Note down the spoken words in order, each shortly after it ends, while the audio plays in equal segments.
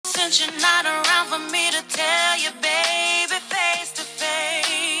since you're not around for me to tell you, baby, face to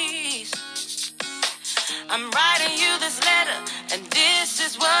face. I'm writing you this letter, and this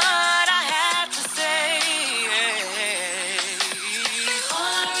is what I have to say. All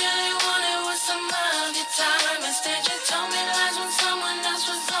I really wanted was some of your time. Instead, you told me lies when someone else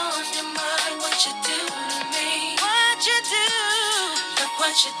was on your mind. What you do to me? What you do? Look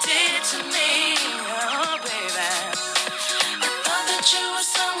what you did to me. Oh, baby. I thought that you were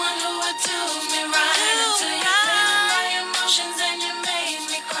someone who would do me right until you played with my emotions and you made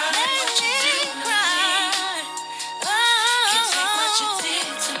me cry. What you do to me? Can't take what you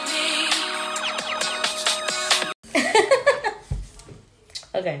did to me.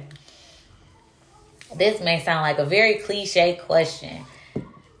 Okay. This may sound like a very cliche question,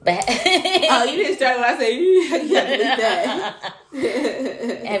 but oh, you didn't start when I said you have to do that.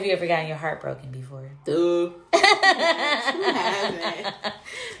 Have you ever gotten your heart broken before? Dude. That's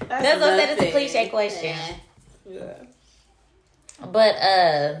what I said. It's a cliche question. Yeah. But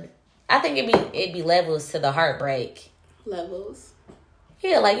I think it'd be levels to the heartbreak. Levels.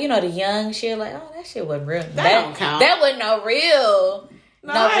 Yeah, like the young shit. Like, oh, that shit wasn't real. That don't count. That wasn't no real.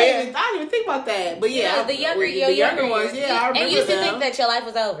 I didn't even think about that. But yeah, the younger ones. Yeah, I remember. And you used to think that your life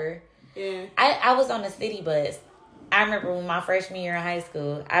was over. Yeah. I was on the city bus. I remember when my freshman year in high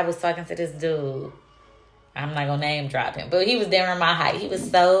school, I was talking to this dude. I'm not gonna name drop him, but he was down on my height. He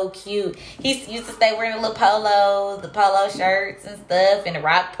was so cute. He used to stay wearing the little polos, the polo shirts and stuff, and the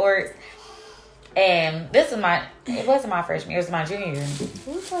Rockports. And it wasn't my freshman year, it was my junior year.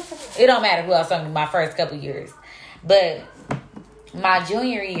 It don't matter who I was talking to my first couple years. But my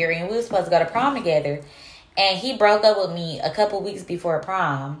junior year, and we were supposed to go to prom together. And he broke up with me a couple weeks before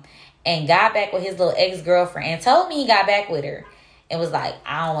prom and got back with his little ex-girlfriend and told me he got back with her. And was like,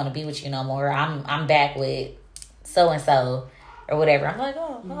 I don't want to be with you no more. I'm back with so-and-so or whatever. I'm like,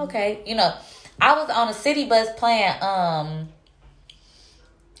 oh, okay. I was on a city bus playing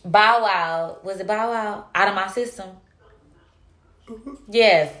Bow Wow. Was it Bow Wow? Out of My System.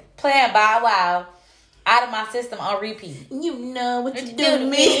 Yes. Playing Bow Wow. Out of My System on repeat. You know what you do to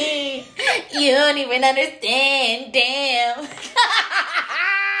me. You don't even understand. Damn.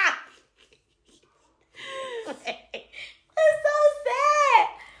 It's so sad.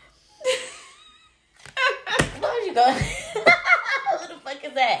 Where you going? Who the fuck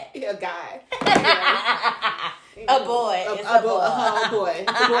is that? A guy. A boy. A boy. A boy,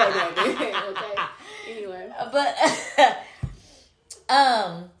 baby. Okay. Anyway. But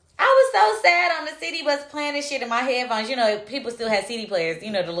I was so sad on the city bus playing this shit in my headphones. People still had CD players. The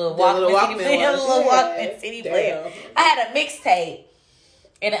little Walkman CD player. The little Walkman CD player. I had a mixtape.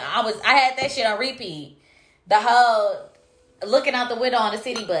 And I had that shit on repeat. The whole looking out the window on the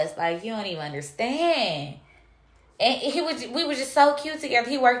city bus. Like, you don't even understand. And we were just so cute together.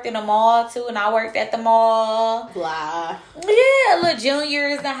 He worked in the mall too, and I worked at the mall. Blah. Yeah, little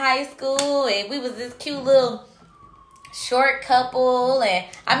juniors in high school, and we was this cute little short couple, and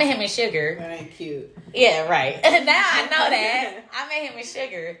I met him in Sugar. That ain't cute. Yeah, right. Now I know that. I met him in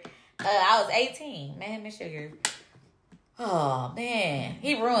Sugar. I was 18. Met him in Sugar. Oh, man.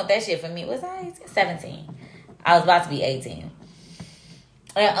 He ruined that shit for me. Was I 18? 17. I was about to be 18.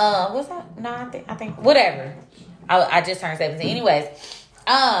 And, was I? No, I think, whatever. I just turned 17. Anyways,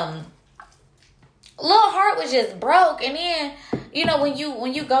 little heart was just broke. And then,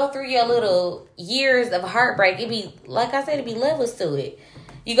 when you go through your little years of heartbreak, it be, like I said, it be levels to it.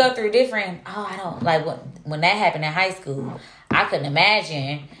 You go through different, when that happened in high school, I couldn't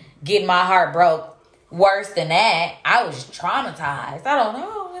imagine getting my heart broke worse than that. I was traumatized. I don't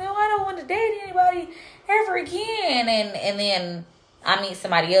know. I don't want to date anybody ever again. And then I meet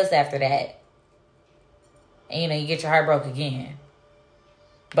somebody else after that. And, you get your heart broke again.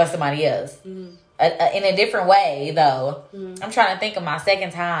 But somebody else. Mm-hmm. In a different way, though. Mm-hmm. I'm trying to think of my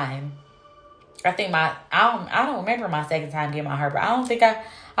second time. I think I don't remember my second time getting my heart broke. I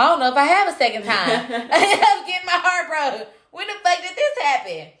don't know if I have a second time of getting my heart broke. When the fuck did this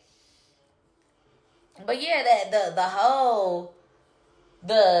happen? But yeah,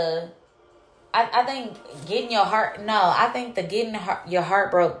 I think getting your heart, your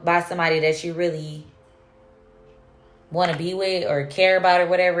heart broke by somebody that you really want to be with or care about or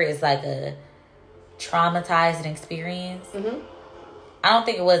whatever is like a traumatizing experience. Mm-hmm. I don't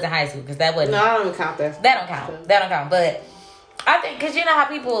think it was in high school because that wasn't. No, I don't count that. That don't count. That don't count. But I think because you know how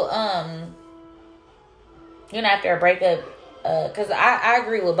people, after a breakup, because I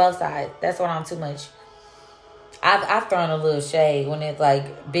agree with both sides. That's why I'm too much. I've thrown a little shade when it's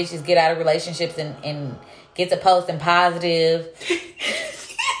like bitches get out of relationships and get to posting positive.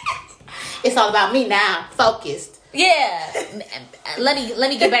 It's all about me now. Focused. Yeah, let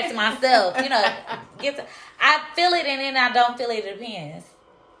me get back to myself. You know, I feel it and then I don't feel it. It depends.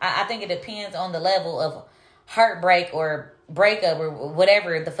 I think it depends on the level of heartbreak or breakup or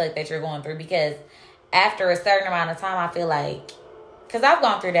whatever the fuck that you're going through. Because after a certain amount of time, I feel like, because I've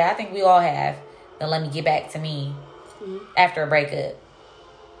gone through that. I think we all have. Then let me get back to me after a breakup.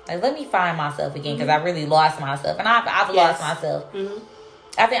 Like, let me find myself again because I really lost myself, and I've lost myself. Mm-hmm.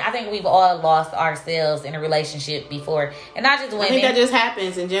 I think we've all lost ourselves in a relationship before, and not just women. I think that just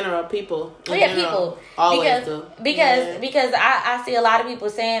happens in general. People, people always do. Because I see a lot of people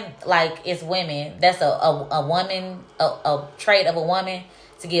saying like it's women. That's a woman, a trait of a woman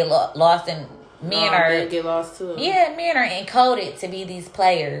to get lost, and men are get lost too. Yeah, men are encoded to be these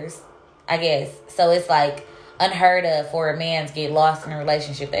players, I guess. So it's like unheard of for a man to get lost in a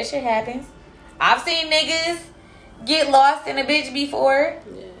relationship. That shit happens. I've seen niggas get lost in a bitch before.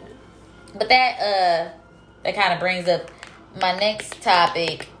 Yeah. But that kind of brings up my next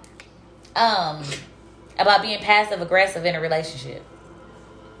topic. About being passive aggressive in a relationship.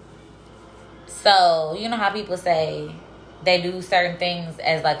 So, you know how people say they do certain things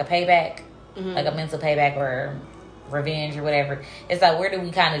as like a payback, like a mental payback or revenge or whatever. It's like, where do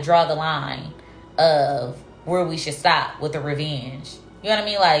we kind of draw the line of where we should stop with the revenge? You know what I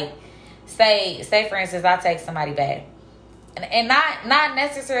mean? Like, say for instance, I take somebody back, and not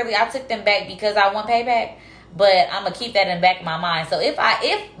necessarily I took them back because I want payback, but I'm gonna keep that in the back of my mind. So if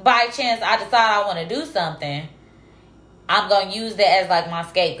by chance I decide I want to do something, I'm gonna use that as like my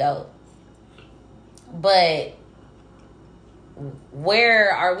scapegoat. But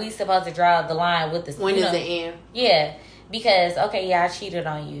where are we supposed to draw the line with this? When is the end? Yeah, because I cheated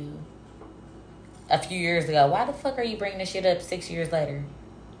on you a few years ago. Why the fuck are you bringing this shit up 6 years later?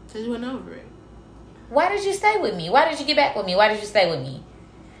 Because you went over it. Why did you stay with me? Why did you get back with me? Why did you stay with me?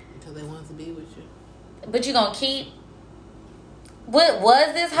 Because they wanted to be with you. But you gonna keep... What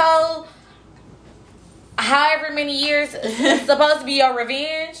was this whole... however many years supposed to be your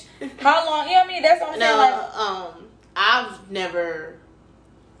revenge? How long? You know what I mean? That's what I'm saying. Like, I've never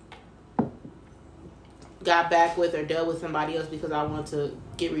got back with or dealt with somebody else because I want to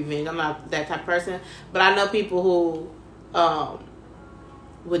get revenge. I'm not that type of person. But I know people who...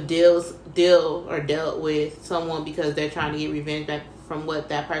 would dealt with someone because they're trying to get revenge back from what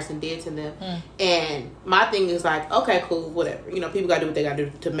that person did to them. And my thing is like, okay, cool, whatever. You know, people gotta do what they gotta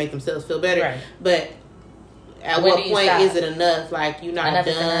do to make themselves feel better. Right. But at what point is it enough? Like, you're not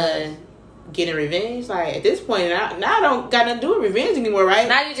done getting revenge? Like, at this point, now I don't got nothing to do with revenge anymore, right?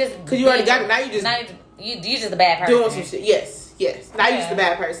 Now you just... Because you already got it. Now you just a bad person. Doing some shit. Yes. Now you're just a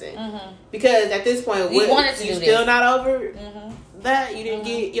bad person. Because at this point, you still not over... that you didn't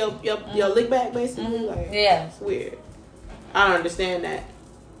get your lick back, basically. Like, yeah, it's weird. I don't understand that.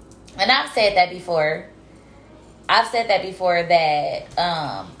 And I've said that before. That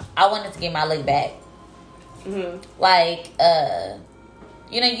I wanted to get my lick back. Like,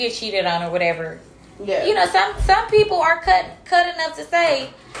 you get cheated on or whatever. Yeah. You know, some people are cut enough to say,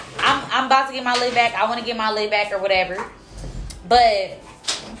 I'm about to get my lick back. I want to get my lick back or whatever, but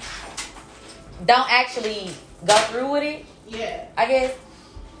don't actually go through with it. Yeah. I guess.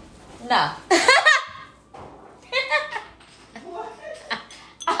 No.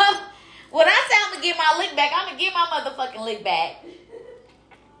 When I say I'm going to get my lick back, I'm going to get my motherfucking lick back.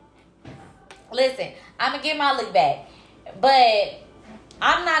 Listen, I'm going to get my lick back. But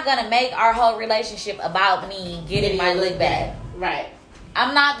I'm not going to make our whole relationship about me getting my lick back. Right.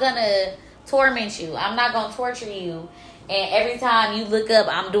 I'm not going to torment you. I'm not going to torture you. And every time you look up,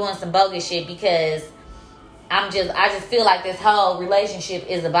 I'm doing some bogus shit because... I just feel like this whole relationship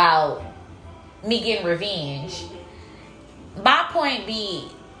is about me getting revenge. My point be,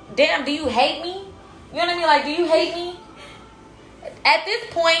 damn, do you hate me? You know what I mean? Like, do you hate me? At this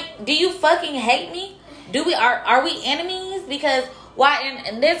point, do you fucking hate me? Are we enemies? Because why?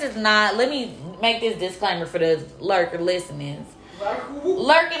 And this is not. Let me make this disclaimer for the lurking listeners. I'm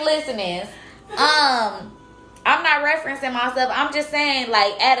not referencing myself. I'm just saying,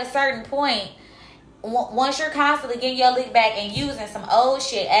 like, at a certain point. Once you're constantly getting your lick back and using some old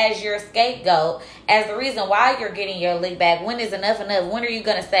shit as your scapegoat, as the reason why you're getting your lick back, when is enough? When are you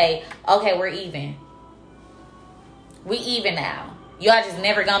going to say, okay, we're even? We even now. Y'all just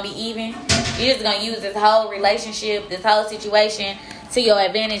never going to be even? You're just going to use this whole relationship, this whole situation to your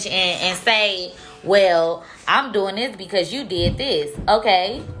advantage and say, well, I'm doing this because you did this.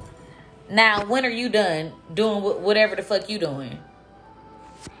 Okay. Now, when are you done doing whatever the fuck you doing?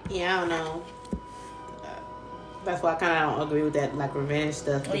 Yeah, I don't know. That's why I kind of don't agree with that, like, revenge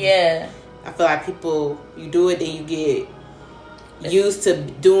stuff. Yeah. I feel like you do it, then you get used to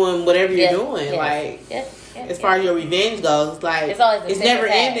doing whatever you're doing. Yes. Like, as far as your revenge goes, like it's always it's never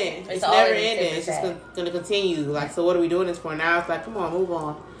ending. It's never always ending. It's just going to continue. Like, so what are we doing this for now? It's like, come on, move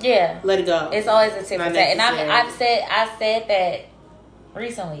on. Yeah, let it go. It's always a tit for tat, and I said that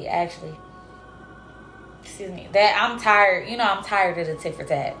recently, actually. Excuse me. That I'm tired. You know, I'm tired of the tit for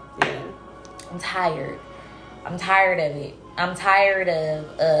tat. Yeah, I'm tired. I'm tired of it. I'm tired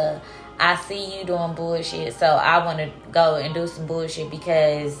of I see you doing bullshit, so I want to go and do some bullshit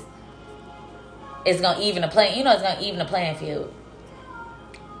because it's gonna even the play. You know, it's gonna even the playing field.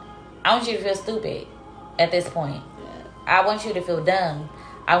 I want you to feel stupid at this point. yeah. I want you to feel dumb.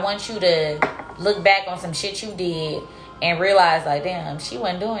 I want you to look back on some shit you did and realize, like, damn, she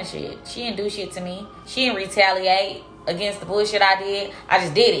wasn't doing shit. She didn't do shit to me. She didn't retaliate against the bullshit I did. I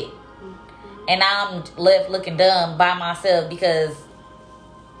just did it. And now I'm left looking dumb by myself because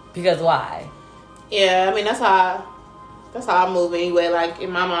why? Yeah, I mean, that's how I move anyway. Like,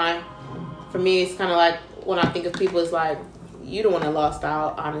 in my mind, for me, it's kind of like when I think of people, it's like, you the one that lost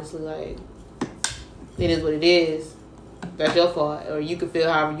out, honestly. Like, it is what it is. That's your fault. Or you can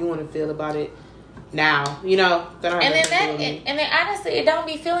feel however you want to feel about it now. You know? And then honestly, it don't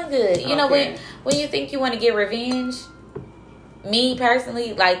be feeling good. You know, when you think you want to get revenge, me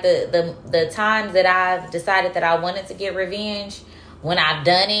personally, like the times that I've decided that I wanted to get revenge, when I've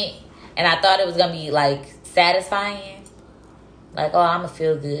done it and I thought it was gonna be like satisfying, like, oh, I'm gonna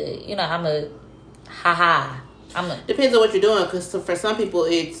feel good. You know, I'm a depends on what you're doing, because for some people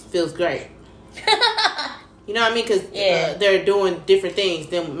it feels great. You know what I mean? Because they're doing different things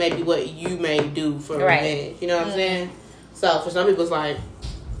than maybe what you may do for revenge. You know what I'm saying? So for some people, it's like,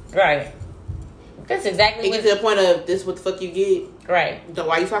 right. That's exactly. It gets to the point of, this what the fuck you get. Right. So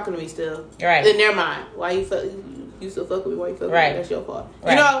why you talking to me still? Right. In their mind, why you still fuck with me? Why you fuck with me? That's your fault.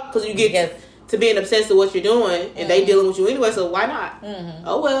 Right. You know, because you get to being obsessed with what you're doing, and they dealing with you anyway. So why not? Mm-hmm.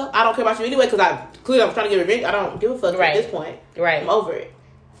 Oh well, I don't care about you anyway, because I'm trying to get revenge. I don't give a fuck at this point. Right. I'm over it.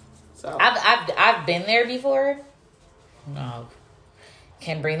 So I've been there before. No,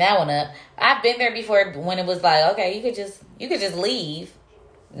 can't bring that one up. I've been there before when it was like, okay, you could just leave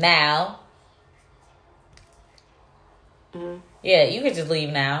now. Mm-hmm. Yeah, you could just leave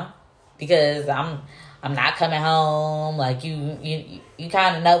now because I'm not coming home. Like you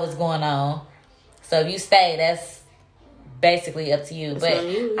kind of know what's going on. So if you stay, that's basically up to you. That's but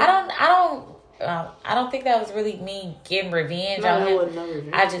you. I don't think that was really me getting revenge No, on that him. wasn't no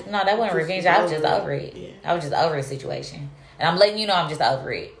revenge. That wasn't revenge. I was just over it. Yeah. I was just over the situation, and I'm letting you know I'm just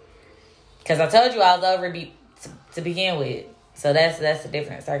over it. Because I told you I was over it to begin with. So that's a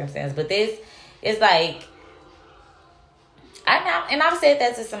different circumstance. But this is like, I've said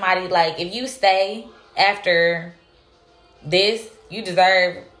that to somebody, like, if you stay after this, you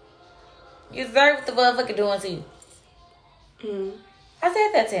deserve what the motherfucker doing to you. Mm-hmm. I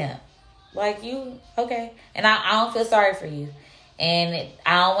said that to him. Like, you, okay. And I don't feel sorry for you. And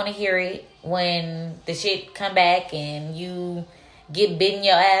I don't want to hear it when the shit come back and you get bitten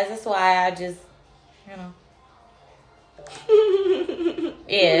your ass. That's why I just,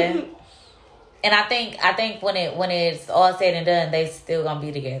 yeah. And I think when it's all said and done, they still gonna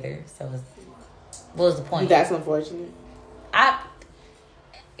be together. So what was the point? That's unfortunate.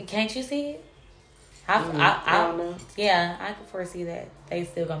 Can't you see it? I don't know. Yeah, I can foresee that they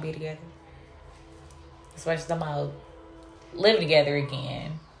still gonna be together. Especially somehow living together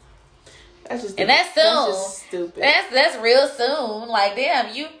again. That's just and that's soon. That's just stupid. That's real soon. Like,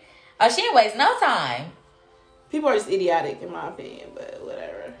 damn, she ain't waste no time. People are just idiotic in my opinion, but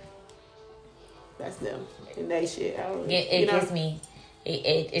whatever. That's them and they shit. It gives me,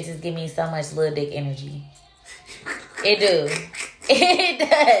 it just give me so much little dick energy. It do. It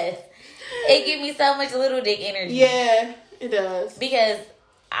does. It give me so much little dick energy. Yeah, it does. Because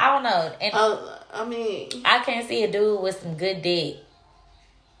I don't know, and I mean, I can't see a dude with some good dick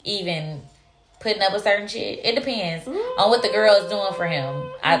even putting up with certain shit. It depends on what the girl is doing for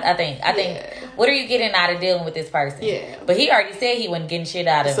him. I think. What are you getting out of dealing with this person? Yeah. But he already said he wasn't getting shit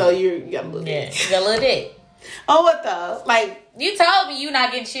out of so him. you got a little dick. Yeah, you got a little dick. Oh, what the? Like, you told me you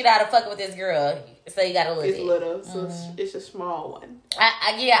not getting shit out of fucking with this girl, so you got a little dick. It's little, so it's a small one.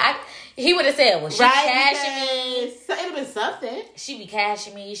 He would have said, well, she be cashing me. So it would have been something. She be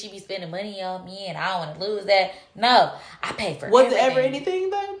cashing me. She be spending money on me, and I don't want to lose that. No, I pay for Was everything. there ever anything,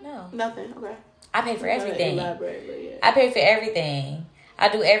 though? No. Nothing, okay. I pay for everything. Elaborate, but yeah. I pay for everything. I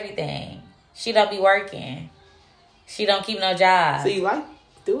do everything. She don't be working. She don't keep no job. So you like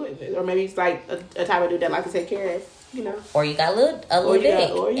doing it. Or maybe it's like a type of dude that like to take care of, you know. Or you got a little dick.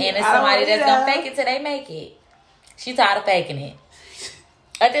 And it's somebody that's going to fake it till they make it. She tired of faking it.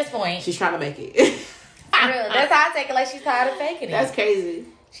 At this point. She's trying to make it. For real. That's how I take it, like she's tired of faking it. That's crazy.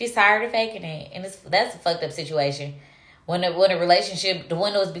 She's tired of faking it, and that's a fucked up situation. When a relationship, the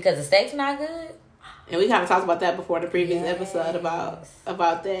one was because of sex not good. And we kind of talked about that before in the previous episode about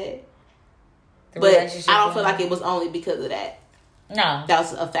that. The but I don't feel like it was only because of that. No, that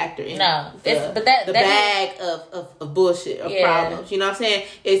was a factor in the bag of bullshit of problems. You know what I'm saying?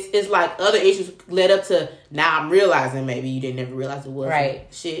 It's like other issues led up to now. I'm realizing maybe you didn't ever realize it was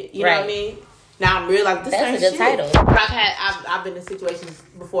shit. You know what I mean? Now I'm realizing this that's a good title. I've been in situations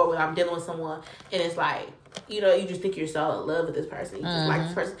before when I'm dealing with someone and it's like, you know, you just think you're so in love with this person, you just like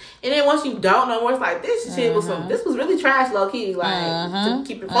this person, and then once you don't know more, it's like this shit was this was really trash, low key, like to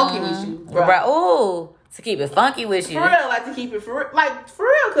keep it funky with you, bro. Right? Ooh. To keep it funky with you. For real, like to keep it for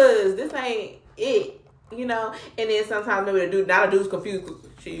real, cause this ain't it, you know. And then sometimes maybe the dude's confused.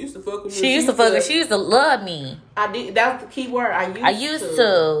 She used to fuck with me. She used to love me. I did. That was the key word. I used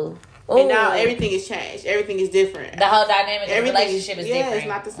to. Ooh. And now everything is changed. Everything is different. The whole dynamic of the relationship is different. Yeah, it's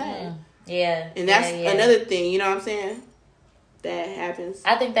not the same. Yeah. And that's another thing. You know what I'm saying? That happens.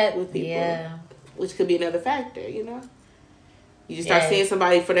 I think that with people, which could be another factor. You know. You just start seeing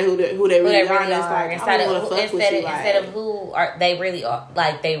somebody for who they really are, and it's like, instead of who are they really are,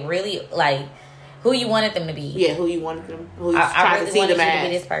 like they really like who you wanted them to be. Yeah, who you wanted them, who you trying to see them as. To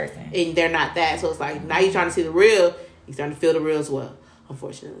be this person, and they're not that. So it's like now you're trying to see the real. You're starting to feel the real as well.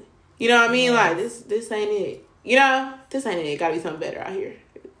 Unfortunately, you know what I mean? Like this ain't it. You know, this ain't it. It gotta be something better out here,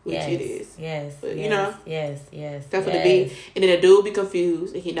 which it is. Yes, but you know, yes. That's what it be. And then the dude be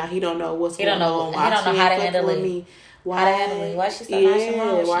confused, and he don't know what's going on. He don't know how to handle it. Me. Why she so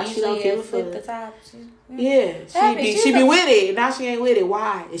nonchalant? Why she don't give a fuck? The top. She be with it. Now she ain't with it.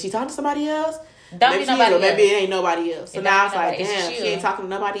 Why? Is she talking to somebody else? Maybe it ain't nobody else. So now it's like, damn, she ain't talking to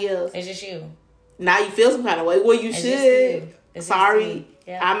nobody else. It's just you. Now you feel some kind of way. Well, you should. Sorry,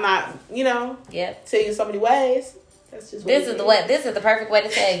 I'm not. You know. Yep. Tell you so many ways. That's just this is the way. This is the perfect way to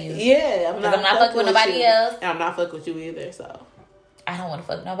tell you. Yeah, I'm not fucking with nobody else, and I'm not fucking with you either. So I don't want to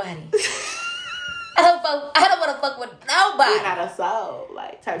fuck nobody. I don't want to fuck with nobody. You're not a soul,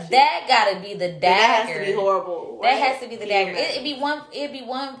 like type shit. That gotta be the dagger. That has to be horrible. That has to be the dagger. It'd be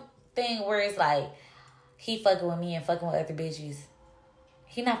one thing where it's like he fucking with me and fucking with other bitches.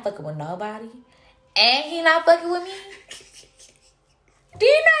 He not fucking with nobody, and he not fucking with me. Do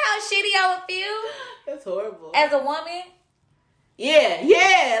you know how shitty I would feel? That's horrible. As a woman.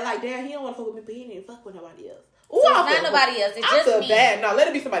 Yeah. Like damn, he don't want to fuck with me, but he didn't fuck with nobody else. Ooh, so it's not nobody else. It's just me. Bad. No, let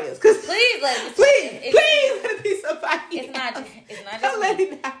it be somebody else. Please let it be. Please let it be somebody. It's not just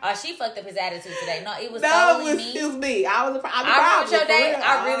me. Oh, she fucked up his attitude today. No, it was me. It was me. I ruined your day.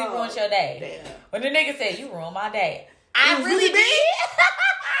 I really ruined your day. Damn. When the nigga said you ruined my day, I really did.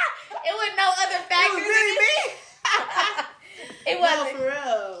 It was no other factors. It was really me. It wasn't. No, for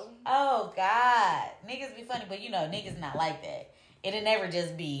real. Oh God, niggas be funny, but you know niggas not like that. It'll never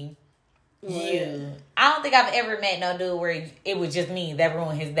just be. You. I don't think I've ever met no dude where it was just me that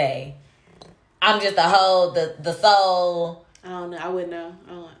ruined his day. I'm just the soul. I don't know. I wouldn't know. I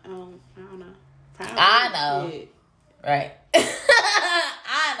don't know. I know. Right.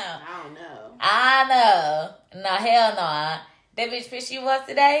 I don't know. I know. No, hell no. That bitch pissed you off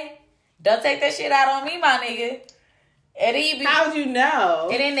today? Don't take that shit out on me, my nigga. How would you know?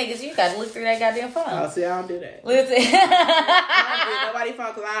 And then niggas, you gotta look through that goddamn phone. Oh, see, I don't do that. Listen. I don't do nobody's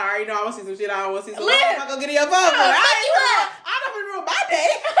phone because I already know I want to see some shit. I don't want to see some shit. I'm not going to get in your phone. I'm not going to ruin my day.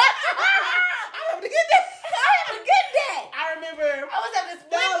 I'm having a good day. I remember. I was having a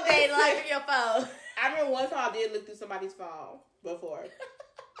split day to look through your phone. I remember one time I did look through somebody's phone before.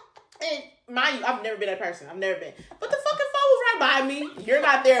 And mind you, I've never been that person. I've never been. But the fucking phone was right by me. You're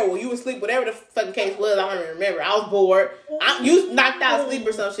not there. Well, you was asleep. Whatever the fucking case was, I don't even remember. I was bored. You knocked out sleep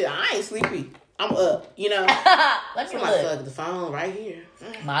or some shit. I ain't sleepy. I'm up, you know. Let's look. Fuck the phone right here.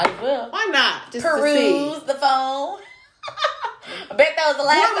 Might as well. Why not? Just peruse the phone. I bet that was the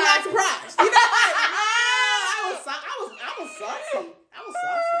last time. I'm not surprised. You know what? I was saucy.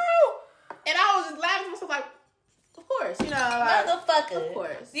 And I was just laughing to myself like, of course, you know. Like, motherfucker. Of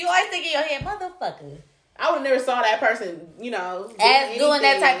course. You always think in your head, motherfucker. I would have never saw that person, you know, as doing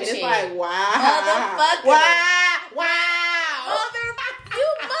that type of shit. It's like, wow. Motherfucker. Wow. You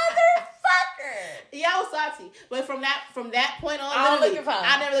motherfucker. Yeah, I was salty. But from that point on, I don't look your phone.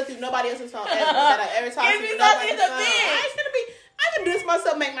 I never looked through nobody else's phone ever. That I ever talked to nobody else's phone. I can do this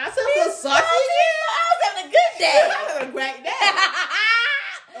myself, make myself feel salty. I was having a good day. I was having a great day.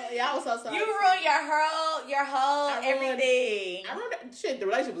 Yeah, I was so sorry. You ruined your whole everything. I ruined shit. The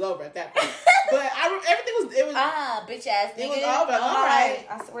relationship was over at that point. But everything was. It was bitch ass nigga. It was over. All right.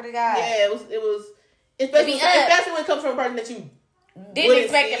 I swear to God. Yeah, it was. Especially when it comes from a person that you Didn't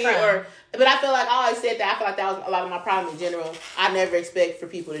expect it from. But I feel like I always said that. I feel like that was a lot of my problem in general. I never expect for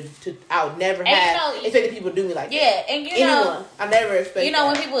people to I would never have expected people to do me like that. Yeah, and anyone. I never expect. You know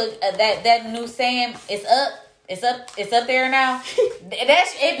when people that new saying, it's up there now.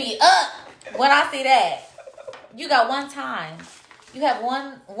 It be up when I see that. You got one time. You have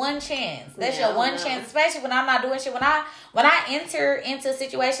one chance. That's your one chance, especially when I'm not doing shit. When I enter into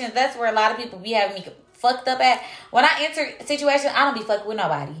situations, that's where a lot of people be having me fucked up at. When I enter situations, I don't be fucking with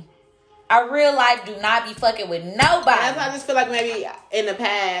nobody. I real life do not be fucking with nobody. That's why I just feel like maybe in the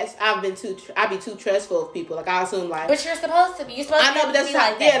past I be too trustful of people. Like I assume like. But you're supposed to be. You're supposed to be. I know, but that's how.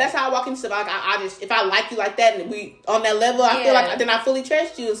 Like that. That's how I walk into stuff. Like I just if I like you like that and we on that level, I feel like then I fully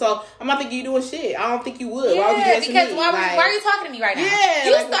trust you. So I'm not thinking you doing shit. I don't think you would. Yeah, why would you trust because me? why are you talking to me right now? Yeah,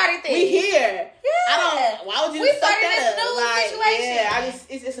 you started this. We here. Yeah. I don't. Why would you? We started this new situation.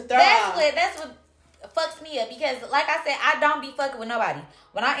 Yeah, it's a throw. That's what fucks me up because, like I said, I don't be fucking with nobody.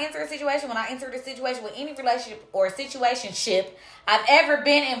 When I enter a situation, with any relationship or situationship I've ever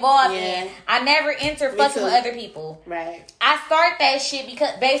been involved in, I never enter fucking with other people. Right. I start that shit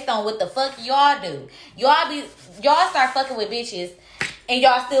because based on what the fuck y'all do. Y'all start fucking with bitches and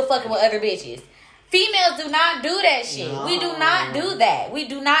y'all still fucking with other bitches. Females do not do that shit. No. We do not do that. We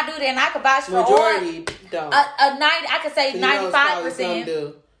do not do that. And I could vouch for majority don't. I could say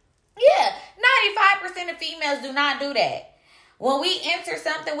 95%. Yeah, 95% of females do not do that. When we enter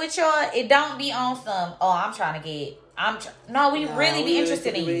something with y'all, it don't be on some, I'm trying to get, we really be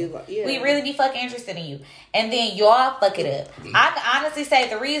interested in you. We really be fucking interested in you. And then y'all fuck it up. I can honestly say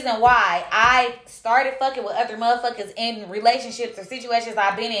the reason why I started fucking with other motherfuckers in relationships or situations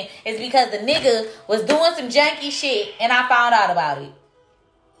I've been in is because the nigga was doing some janky shit and I found out about it.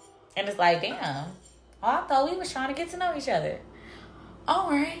 And it's like, damn, I thought we was trying to get to know each other.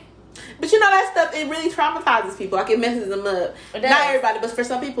 All right. But you know that stuff, it really traumatizes people. Like it messes them up. Not everybody, but for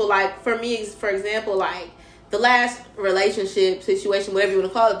some people, like for me, for example, like the last relationship situation, whatever you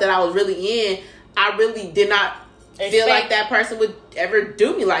want to call it, that I was really in, I really did not feel like that person would ever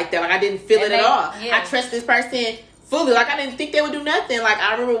do me like that. Like I didn't feel it at all. Yeah. I trust this person fully. Like I didn't think they would do nothing. Like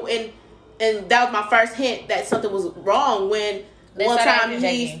I remember, and that was my first hint that something was wrong when. One time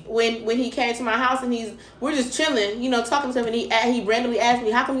when he came to my house and we're just chilling, talking to him, and he randomly asked me,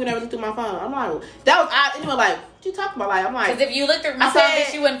 "How come you never look through my phone?" I'm like, that was odd. And he was like, "What you talking about?" Like I'm like, because if you look through my phone,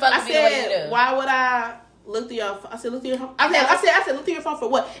 bitch, you wouldn't fuck with me the way you do. Why would I look through your phone? I said, look through your phone. I said, look through your phone for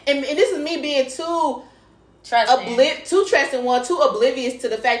what? And this is me being too trusting, too oblivious to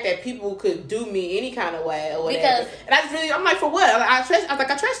the fact that people could do me any kind of way or whatever. I'm like, for what? I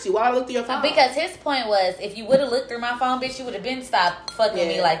trust you. Why would I look through your phone? Because his point was, if you would have looked through my phone, bitch, you would have been stopped fucking with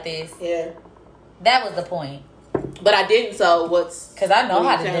me like this. Yeah. That was the point. But I didn't, so what's... Because I know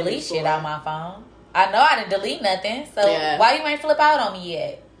how to delete shit on my phone. I know how to delete nothing, so why you ain't flip out on me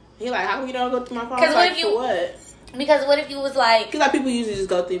yet? He like, how come you don't go through my phone? Because what? Because what if you was like... Because like people usually just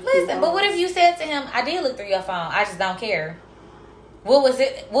go through... Listen, but what if you said to him, I did look through your phone, I just don't care. What was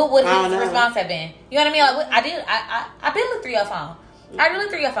it? What would his response have been? You know what I mean? Like, I did look through your phone. I did look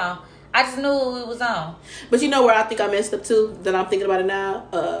through your phone. I just knew it was on. But you know where I think I messed up too? That I'm thinking about it now?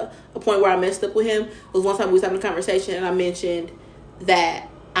 A point where I messed up with him was one time we was having a conversation and I mentioned that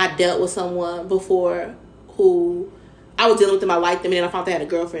I dealt with someone before who... I was dealing with them, I liked them, and then I found they had a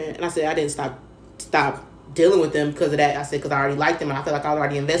girlfriend. And I said I didn't stop dealing with them because of that. I said because I already liked them and I feel like I was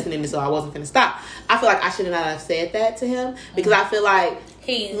already investing in it, so I wasn't going to stop. I feel like I should not have said that to him because I feel like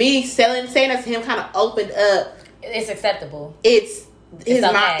me saying that to him kind of opened up. It's acceptable. It's his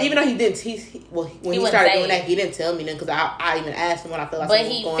okay. mind, even though he didn't. When he started doing that, he didn't tell me then because I even asked him when I felt like something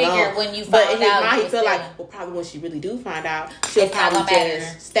was going on. But he figured when you found out, but in his mind, he felt like, well, probably when she really do find out, she'll probably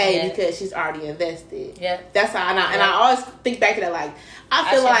just stay because she's already invested. Yeah, that's how. And I always think back to that. Like I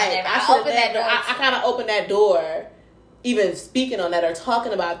feel like I opened that door. I kind of opened that door, even speaking on that or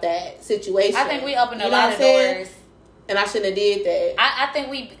talking about that situation. I think we opened a lot of doors. And I shouldn't have did that. I think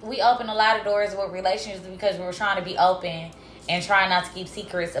we opened a lot of doors with relationships because we were trying to be open and trying not to keep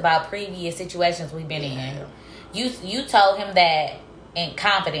secrets about previous situations we've been in. You told him that in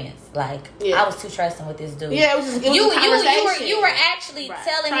confidence, like I was too trusting with this dude. Yeah, it was a conversation. You were actually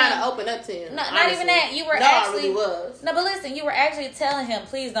telling trying him to open up to him. No, not even that. You were I really was. No, but listen, you were actually telling him,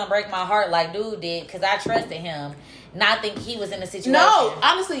 please don't break my heart like dude did, because I trusted him, not think he was in a situation. No,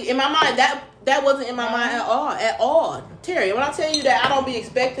 honestly, in my mind that wasn't in my mind at all. Terry, when I tell you that I don't be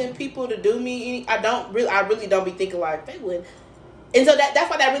expecting people to do me, I really don't be thinking like they would. And so that's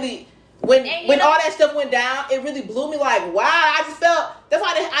why that really, when all that stuff went down, it really blew me like, wow, I just felt, that's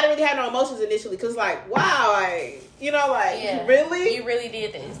why I didn't really have no emotions initially. Cause like, wow, like, really? You really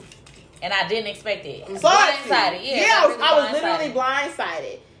did this. and I didn't expect it. I'm sorry. Blindsided. Yeah, I was literally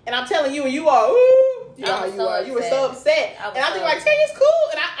blindsided. And I'm telling you, and you are, ooh, you know how you are. You were so upset. And I think, like, Terry, it's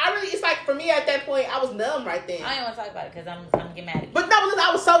cool. And I really, it's like, for me at that point, I was numb right then. I don't want to talk about it because I'm getting mad at you. But no, listen,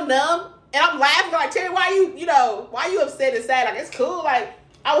 I was so numb. And I'm laughing, like, Terry, why you upset and sad? Like, it's cool. Like,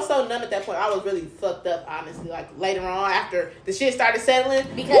 I was so numb at that point. I was really fucked up, honestly. Like, later on, after the shit started settling,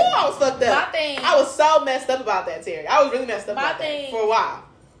 because I was fucked up. I was so messed up about that, Terry. I was really messed up about that for a while.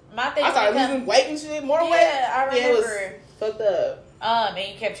 I started losing weight and shit, more weight. Yeah, I remember. Yeah, it was fucked up. And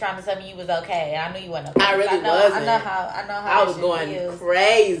you kept trying to tell me you was okay. I knew you wasn't okay. I really wasn't. I know how I was going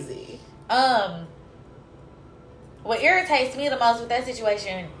crazy. What irritates me the most with that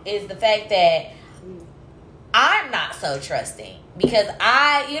situation is the fact that I'm not so trusting. Because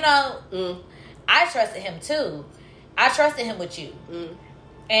I trusted him too. I trusted him with you.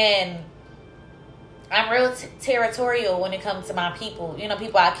 And I'm real territorial when it comes to my people.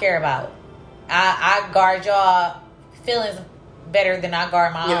 People I care about. I guard y'all feelings better than I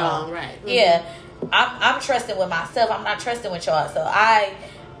guard my own. Right. Mm-hmm. Yeah. I'm trusting with myself. I'm not trusting with y'all. So I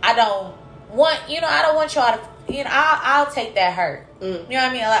don't want, I don't want y'all to, I'll take that hurt. You know what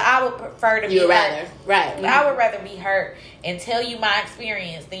I mean? Like, I would prefer to be hurt. Right. Mm-hmm. I would rather be hurt and tell you my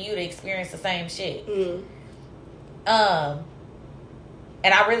experience than you to experience the same shit. And I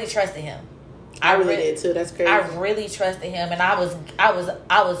really trusted him. I really did too. That's crazy. I really trusted him, and I was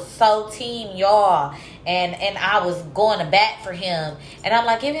so team y'all, and I was going to bat for him, and I'm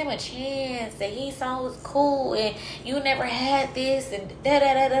like, give him a chance, and he sounds cool, and you never had this, and da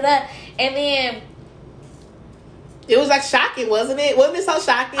da da da da, and then it was like shocking, wasn't it? Wasn't it so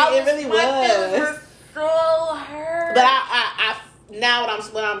shocking? It really was. My feelings were so hurt. But I now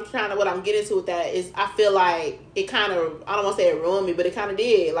what I'm getting to with that is I feel like it kind of, I don't want to say it ruined me, but it kind of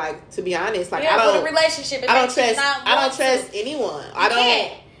did. Like, to be honest, like, I don't relationship. I don't trust anyone. I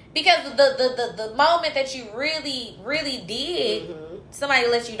don't, because the moment that you really did, somebody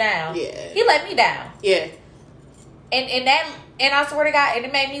let you down. Yeah, he let me down. Yeah, and I swear to God, and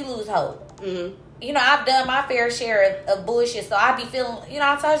it made me lose hope. I've done my fair share of bullshit, so I be feeling,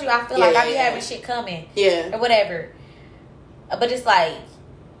 I told you, I feel like I be having shit coming. Yeah. Or whatever. But it's like,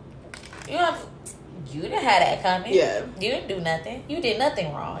 you didn't have that coming. Yeah. You didn't do nothing. You did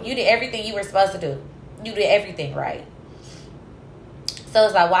nothing wrong. You did everything you were supposed to do. You did everything right. So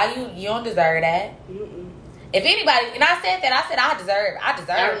it's like, why you don't deserve that? If anybody, and I said I deserve. I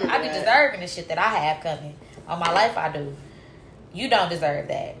be deserving the shit that I have coming. On my life, I do. You don't deserve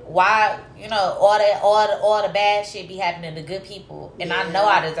that. Why, all the bad shit be happening to good people. And I know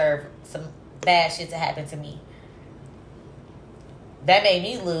I deserve some bad shit to happen to me. That made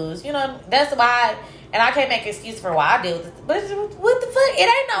me lose. That's why, and I can't make excuses for why I deal with it. But what the fuck? It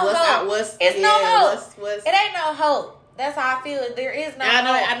ain't no hope. It's no hope. It ain't no hope. That's how I feel. There is no hope.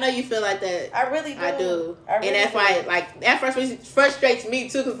 I know you feel like that. I really do. I do. And that's why, like, that frustrates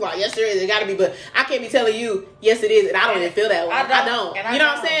me too. Because, like, yes, there is. It got to be. But I can't be telling you, yes, it is. And I don't even feel that way. I don't. You know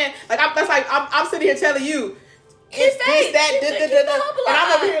what I'm saying? Like, I'm sitting here telling you, it's this, that, and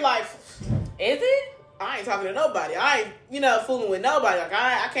I'm over here like, is it? I ain't talking to nobody. I ain't, fooling with nobody. Like,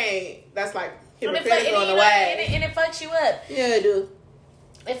 I can't. That's like hypocritical in a way. And it fucks you up. Yeah, it do.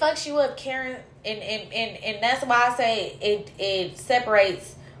 It fucks you up, Karen. And that's why I say it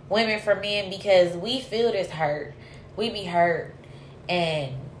separates women from men, because we feel this hurt. We be hurt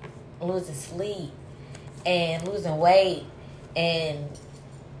and losing sleep and losing weight and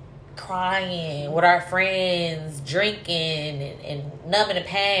crying with our friends, drinking and numbing the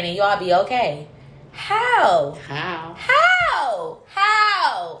pain, and y'all be okay. How?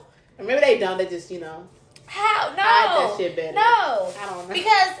 Maybe they don't. They just, How? No. hide that shit better. No. I don't know.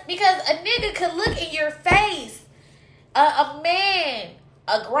 Because a nigga could look in your face. A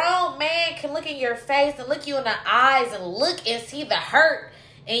grown man can look in your face and look you in the eyes and look and see the hurt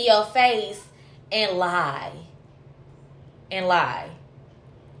in your face and lie. And lie.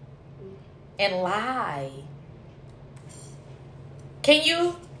 Can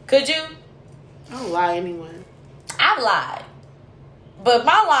you? Could you? I don't lie anyway. I've lied. But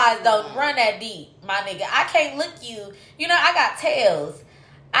my lies don't run that deep, my nigga. I can't look you. I got tails.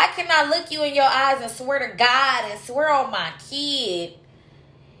 I cannot look you in your eyes and swear to God and swear on my kid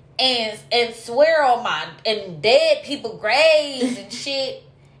and swear on my and dead people graves and shit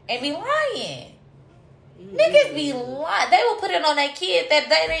and be lying. Niggas be lying. They will put it on that kid that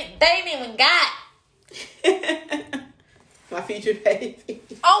they ain't even got. My future baby.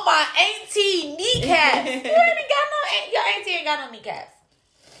 Oh, my auntie kneecaps. Your auntie ain't got no kneecaps.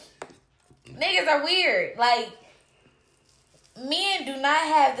 Niggas are weird. Like, men do not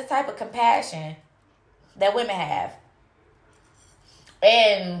have the type of compassion that women have.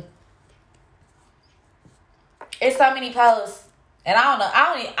 And It's so many posts, and I don't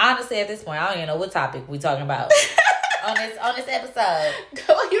know. Honestly, at this point, I don't even know what topic we talking about on this episode.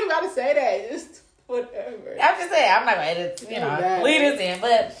 You don't gotta say that. Just whatever. I'm just saying. I'm not gonna edit, lead us in,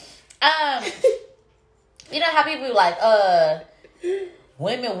 but you know how people be like,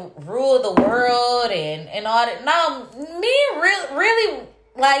 women rule the world and all that. No, men really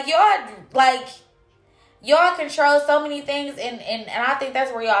like y'all control so many things, and I think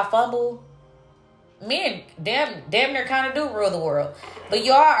that's where y'all fumble. Men damn near kind of do rule the world, but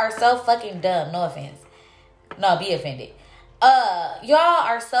y'all are so fucking dumb. No offense, no, be offended. Y'all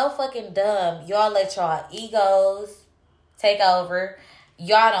are so fucking dumb. Y'all let y'all egos take over.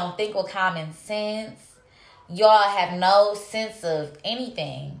 Y'all don't think with common sense. Y'all have no sense of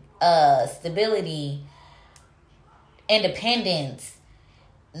anything. Stability, independence,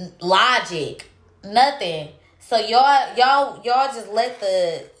 logic, nothing. So y'all just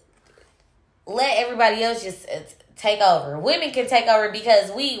let everybody else just take over. Women can take over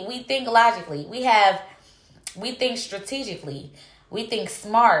because we think logically. We think strategically. We think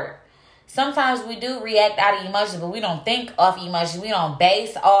smart. Sometimes we do react out of emotions, but we don't think off emotions. We don't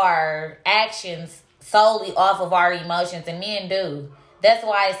base our actions solely off of our emotions, and men do. That's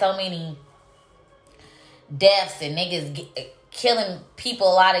why so many deaths and niggas killing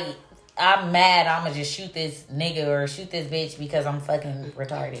people out of... I'm mad, I'm gonna just shoot this nigga or shoot this bitch because I'm fucking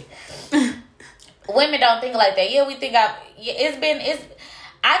retarded. Women don't think like that. Yeah, we think I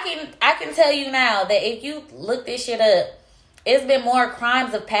can tell you now that if you look this shit up, it's been more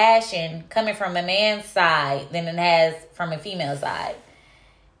crimes of passion coming from a man's side than it has from a female side.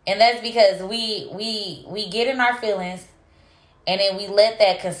 And that's because we get in our feelings and then we let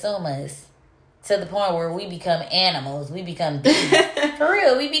that consume us to the point where we become animals. We become beasts. For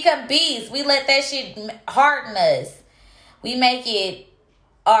real, we become beasts. We let that shit harden us. We make it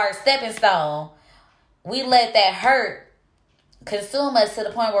our stepping stone. We let that hurt consume us to the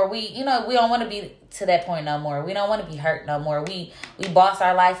point where we don't want to be to that point no more. We don't want to be hurt no more. We boss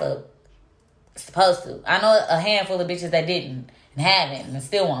our life up. Supposed to. I know a handful of bitches that didn't and haven't and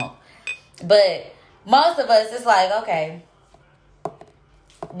still won't. But most of us, it's like, okay,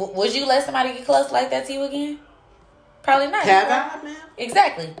 would you let somebody get close like that to you again? Probably not. Have I, man?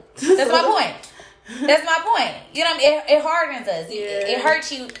 Exactly. That's my point. That's my point. You know what I mean? It hardens us. Yeah. It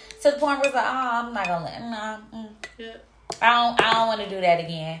hurts you to the point where it's like, I'm not gonna let. Yeah. I don't want to do that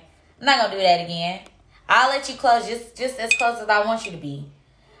again. I'm not gonna do that again. I'll let you close just as close as I want you to be.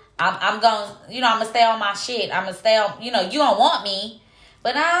 I'm gonna, I'm gonna stay on my shit. I'm gonna stay on, you don't want me,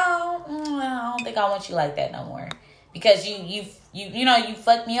 but I don't think I want you like that no more because you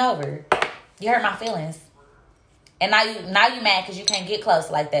fucked me over. You hurt my feelings, and now you mad because you can't get close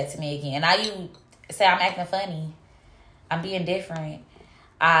like that to me again. Now you say I'm acting funny. I'm being different.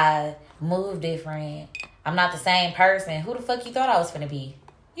 I move different. I'm not the same person. Who the fuck you thought I was finna be?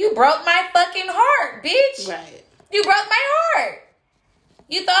 You broke my fucking heart, bitch. Right. You broke my heart.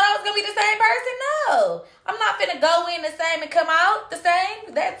 You thought I was gonna be the same person? No. I'm not finna go in the same and come out the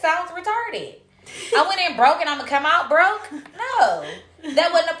same. That sounds retarded. I went in broke and I'm gonna come out broke? No.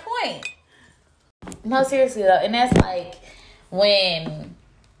 That wasn't the point. No, seriously though. And that's like when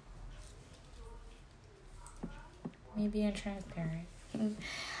me being transparent.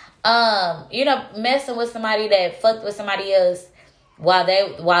 Messing with somebody that fucked with somebody else while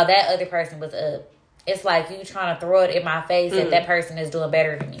that other person was up. It's like you trying to throw it in my face that that person is doing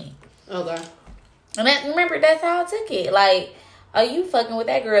better than me. Okay. And remember, that's how I took it. Like, are you fucking with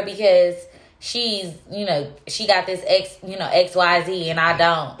that girl because she's, she got this XYZ and I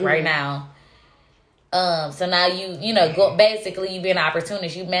don't right now. So now basically you being an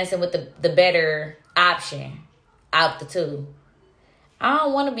opportunist. You messing with the better option out the two. I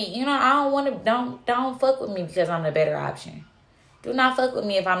don't want to be, don't fuck with me because I'm the better option. Do not fuck with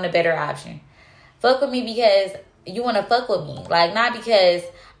me if I'm the better option. Fuck with me because you want to fuck with me. Like, not because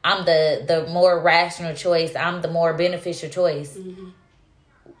I'm the more rational choice. I'm the more beneficial choice. Mm-hmm.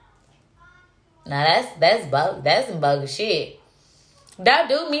 Now, that's some bogus shit. Don't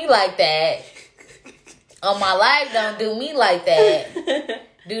do me like that. On my life, don't do me like that.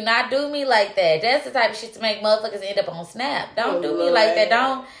 Do not do me like that. That's the type of shit to make motherfuckers end up on Snap. Don't do me like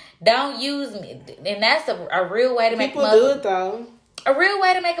that. Don't use me. And that's a real way to make people do it though. A real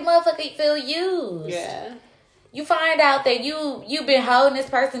way to make a motherfucker feel used. Yeah. You find out that you've been holding this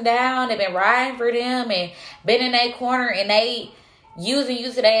person down, they've been riding for them and been in their corner and they using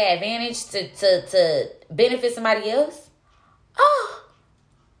you to their advantage to benefit somebody else. Oh.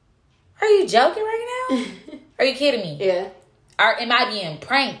 Are you joking right now? Are you kidding me? Yeah. Or am I being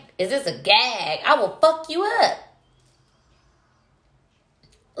pranked? Is this a gag? I will fuck you up.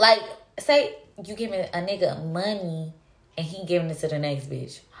 Like, say you giving a nigga money and he giving it to the next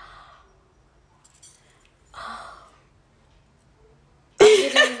bitch.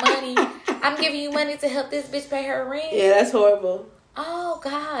 I'm giving you money to help this bitch pay her rent. Yeah, that's horrible. Oh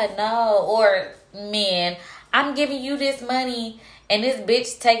God, no. Or man, I'm giving you this money and this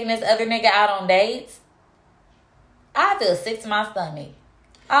bitch taking this other nigga out on dates. I feel sick to my stomach.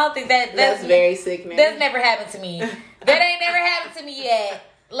 I don't think that's very sickening. That's never happened to me. That ain't never happened to me yet.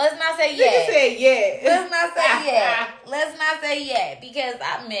 Let's not say You yet. can say yeah. Let's not say yet. Let's not say yet because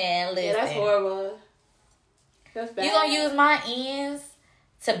listen. Yeah, that's horrible. That's bad. You gonna use my ends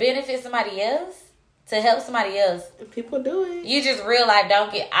to benefit somebody else? To help somebody else? People do it. You just real life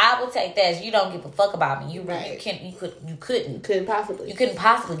don't get. I would take that as you don't give a fuck about me. You right. You couldn't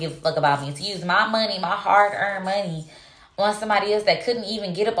possibly give a fuck about me. To use my money, my hard earned money, on somebody else that couldn't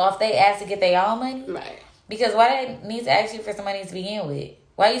even get up off their ass to get their own money. Right. Because why they need to ask you for some money to begin with?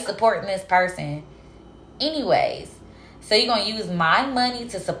 Why you supporting this person? Anyways, so you gonna use my money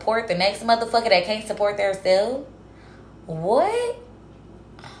to support the next motherfucker that can't support themselves? What?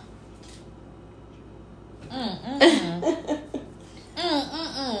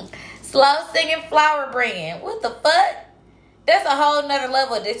 Slow singing, flower bringing. What the fuck? That's a whole nother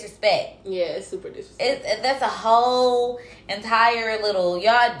level of disrespect. Yeah, it's super disrespectful. That's a whole entire little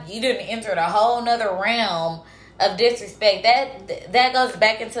you didn't enter the whole nother realm of disrespect. That goes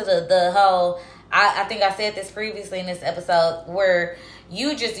back into the whole. I think I said this previously in this episode where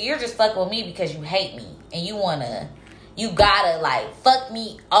you're just fucking with me because you hate me and you gotta like fuck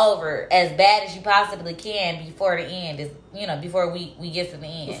me over as bad as you possibly can before the end is before we get to the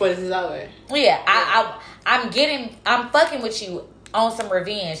end. Before this is over. Yeah, I'm fucking with you on some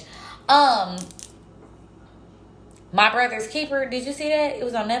revenge. My Brother's Keeper, did you see that? It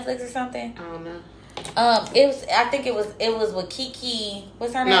was on Netflix or something? I don't know. I think it was with Kiki,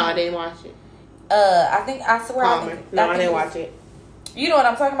 what's her name? No, I didn't watch it. I swear Palmer. I didn't watch it. You know what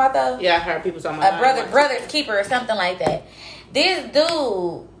I'm talking about though? Yeah, I heard people talking about it. Brother's Keeper or something like that. This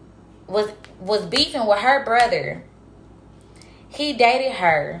dude was beefing with her brother. He dated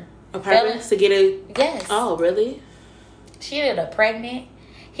her. On purpose to get a... Yes. Oh, really? She ended up pregnant.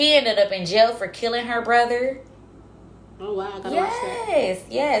 He ended up in jail for killing her brother. Oh, wow. I gotta watch that.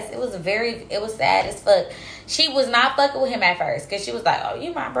 Yes. It was sad as fuck. She was not fucking with him at first because she was like, oh,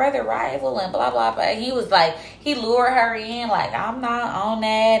 you my brother rival and blah, blah, blah. He was like, he lured her in like, I'm not on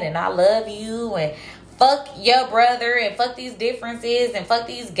that and I love you and fuck your brother and fuck these differences and fuck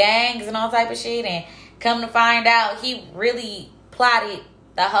these gangs and all type of shit. And come to find out, he really plotted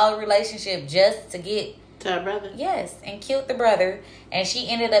the whole relationship just to get to her brother. Yes, and killed the brother. And she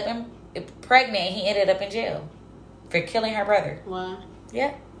ended up pregnant and he ended up in jail for killing her brother. Wow.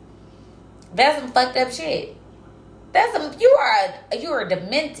 Yeah. That's some fucked up shit. You are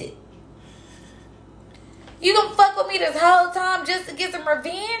demented. You gonna fuck with me this whole time just to get some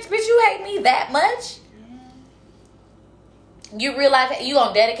revenge? Bitch, you hate me that much? You realize you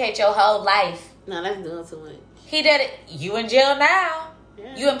gonna dedicate your whole life. No, that's doing too much. You in jail now.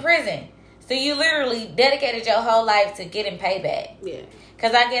 Yeah. You in prison. So you literally dedicated your whole life to getting payback. Yeah.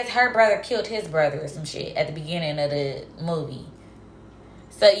 Because I guess her brother killed his brother or some shit at the beginning of the movie.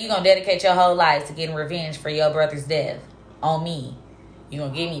 So you gonna dedicate your whole life to getting revenge for your brother's death on me. You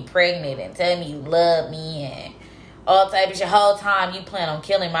gonna get me pregnant and tell me you love me and all type of shit. Whole time you plan on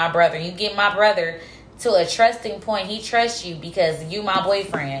killing my brother. You get my brother to a trusting point. He trusts you because you my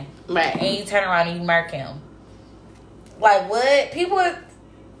boyfriend. Right. And you turn around and you murk him. Like what?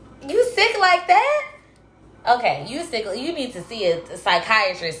 You sick like that? Okay, you sick. You need to see a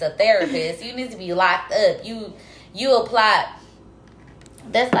psychiatrist, a therapist. You need to be locked up. You apply.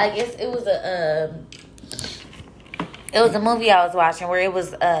 That's like it was a movie I was watching where it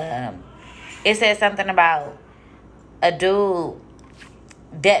was it said something about a dude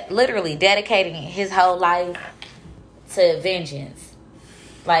that literally dedicating his whole life to vengeance.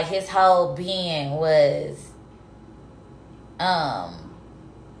 Like his whole being was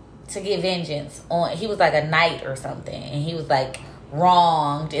to get vengeance on. He was like a knight or something, and he was like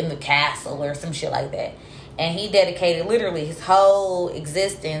wronged in the castle or some shit like that. And he dedicated literally his whole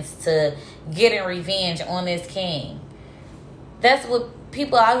existence to getting revenge on this king. That's what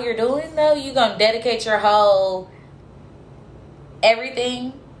people out here doing, though. You gonna dedicate your whole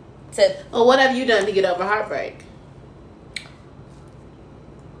everything to... Well, what have you done to get over heartbreak?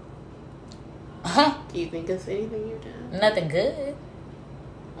 Huh? Do you think it's anything you've done? Nothing good.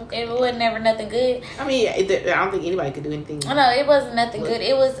 Okay. It wasn't never nothing good. I mean, I don't think anybody could do anything. No, it wasn't nothing good.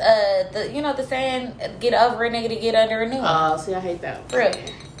 It was the saying, get over a nigga to get under a new one. Oh, see, I hate that. Real.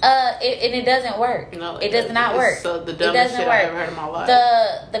 And it doesn't work. No, it does not work. So the dumbest shit I've ever heard in my life.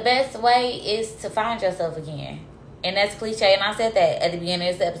 The best way is to find yourself again. And that's cliche. And I said that at the beginning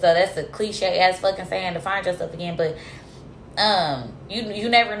of this episode. That's a cliche ass fucking saying, to find yourself again. But you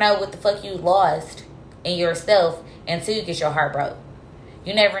never know what the fuck you lost in yourself until you get your heart broke.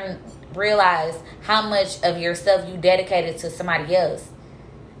 You never realize how much of yourself you dedicated to somebody else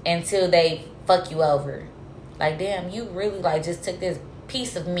until they fuck you over. Like, damn, you really like just took this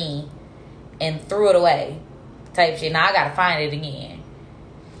piece of me and threw it away type shit. Now I gotta find it again.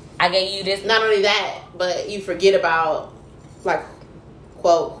 I gave you this. Not only that, but you forget about, like,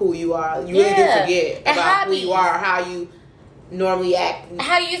 quote, who you are. You really do forget about who you are, how you normally act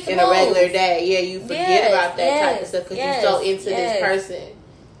how you in a regular day. Yeah, you forget about that type of stuff because you're so into this person.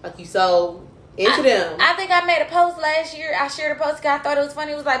 Like, you so into them. I think I made a post last year. I shared a post because I thought it was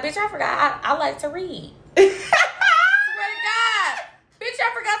funny. It was like, bitch, I forgot I like to read. Swear to God. Bitch,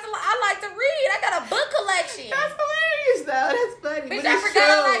 I forgot I like to read. I got a book collection. That's hilarious, though. That's funny. Bitch, I forgot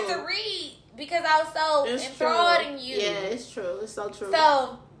I like to read because I was so enthralled in you. Yeah, it's true. It's so true.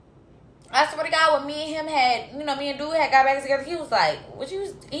 So, I swear to God, when me and him had, me and Dude had got back together, he was like,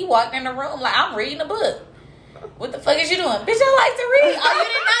 he walked in the room like, I'm reading a book. What the fuck is you doing? Bitch, I like to read. Oh, you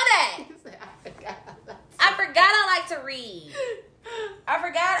didn't know that? I forgot I like to read. I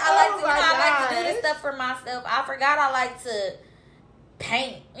forgot I like to, I like to do this stuff for myself. I forgot I like to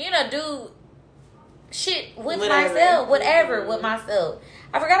paint, do shit with myself, whatever with myself.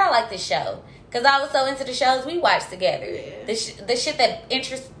 I forgot I like this show because I was so into the shows we watched together. Yeah. The shit that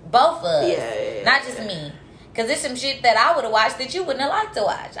interests both of us, not just me. Because there's some shit that I would have watched that you wouldn't have liked to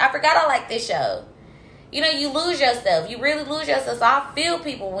watch. I forgot I like this show. You lose yourself. You really lose yourself. So I feel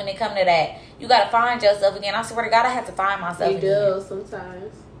people when it come to that. You got to find yourself again. I swear to God, I had to find myself again. You do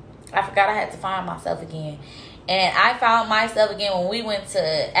sometimes. I forgot I had to find myself again. And I found myself again when we went to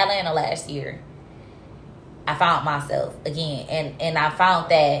Atlanta last year. I found myself again. And I found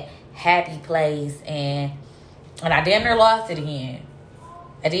that happy place. And I damn near lost it again.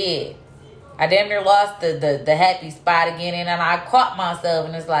 I did. I damn near lost the happy spot again. And then I caught myself.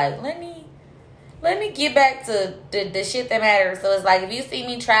 And it's like, let me get back to the shit that matters. So it's like, if you see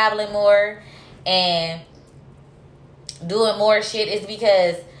me traveling more and doing more shit, it's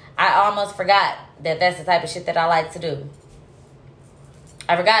because I almost forgot that that's the type of shit that I like to do.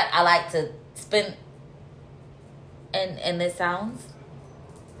 I forgot I like to spend, and this sounds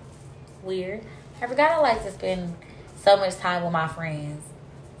weird, I forgot I like to spend so much time with my friend.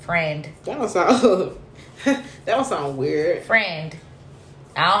 That don't sound weird. Friend.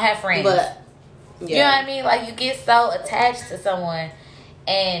 I don't have friends. But yeah. You know what I mean? Like, you get so attached to someone,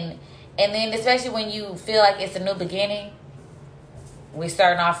 and then especially when you feel like it's a new beginning, we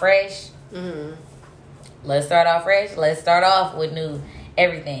starting off fresh. Mm-hmm. Let's start off fresh. Let's start off with new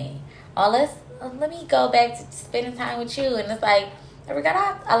everything. Let me go back to spending time with you. And it's like, I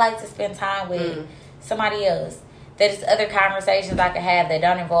forgot I like to spend time with somebody else. There's other conversations I could have that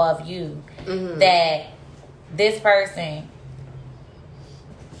don't involve you. Mm-hmm. That this person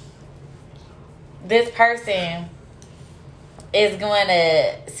is going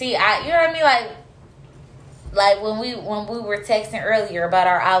to see. You know what I mean? Like when we were texting earlier about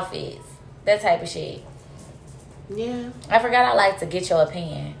our outfits, that type of shit. Yeah. I forgot I like to get your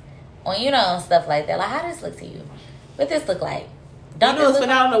opinion on stuff like that. Like, how does this look to you? What this look like? I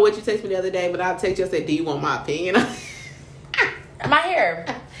don't know what you texted me the other day, but I'll text you and say, do you want my opinion? My hair.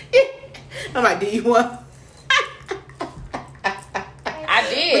 I'm like, do you want? I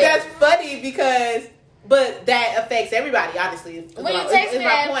did. But that's funny but that affects everybody, honestly. When you text me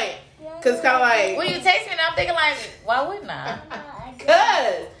my point. Because it's kind of like... When you text me, I'm thinking like, why wouldn't I?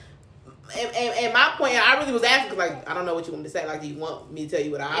 Because... And my point, I really was asking, because, like, I don't know what you want me to say. Like, do you want me to tell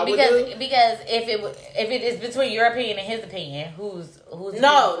you what I would do? Because if it is between your opinion and his opinion, who's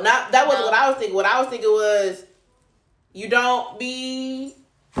No, that wasn't what I was thinking. What I was thinking was, you don't be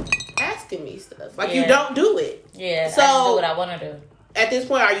asking me stuff. Like, you don't do it. Yeah, so, I just do what I want to do. At this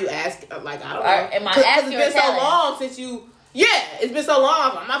point, are you asking? Like, I don't know. Am I asking? Because it's been so long since you... Yeah, it's been so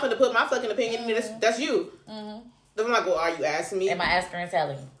long. I'm not going to put my fucking opinion in. That's you. Mm-hmm. Then I'm like, well, are you asking me? Am I asking and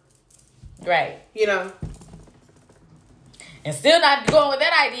telling? Right. And still not going with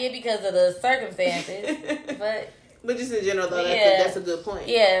that idea because of the circumstances. But just in general, though, that's a good point.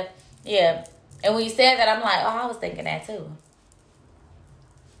 Yeah. Yeah. And when you said that, I'm like, oh, I was thinking that too.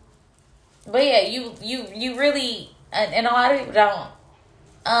 But yeah, you really, and a lot of people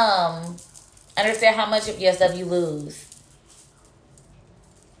don't understand how much of yourself you lose.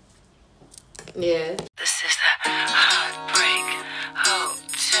 Yeah. This is the Heartbreak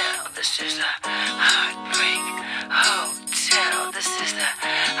Hotel. This is the Heartbreak Hotel. This is the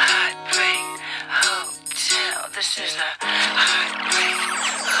This is the Heart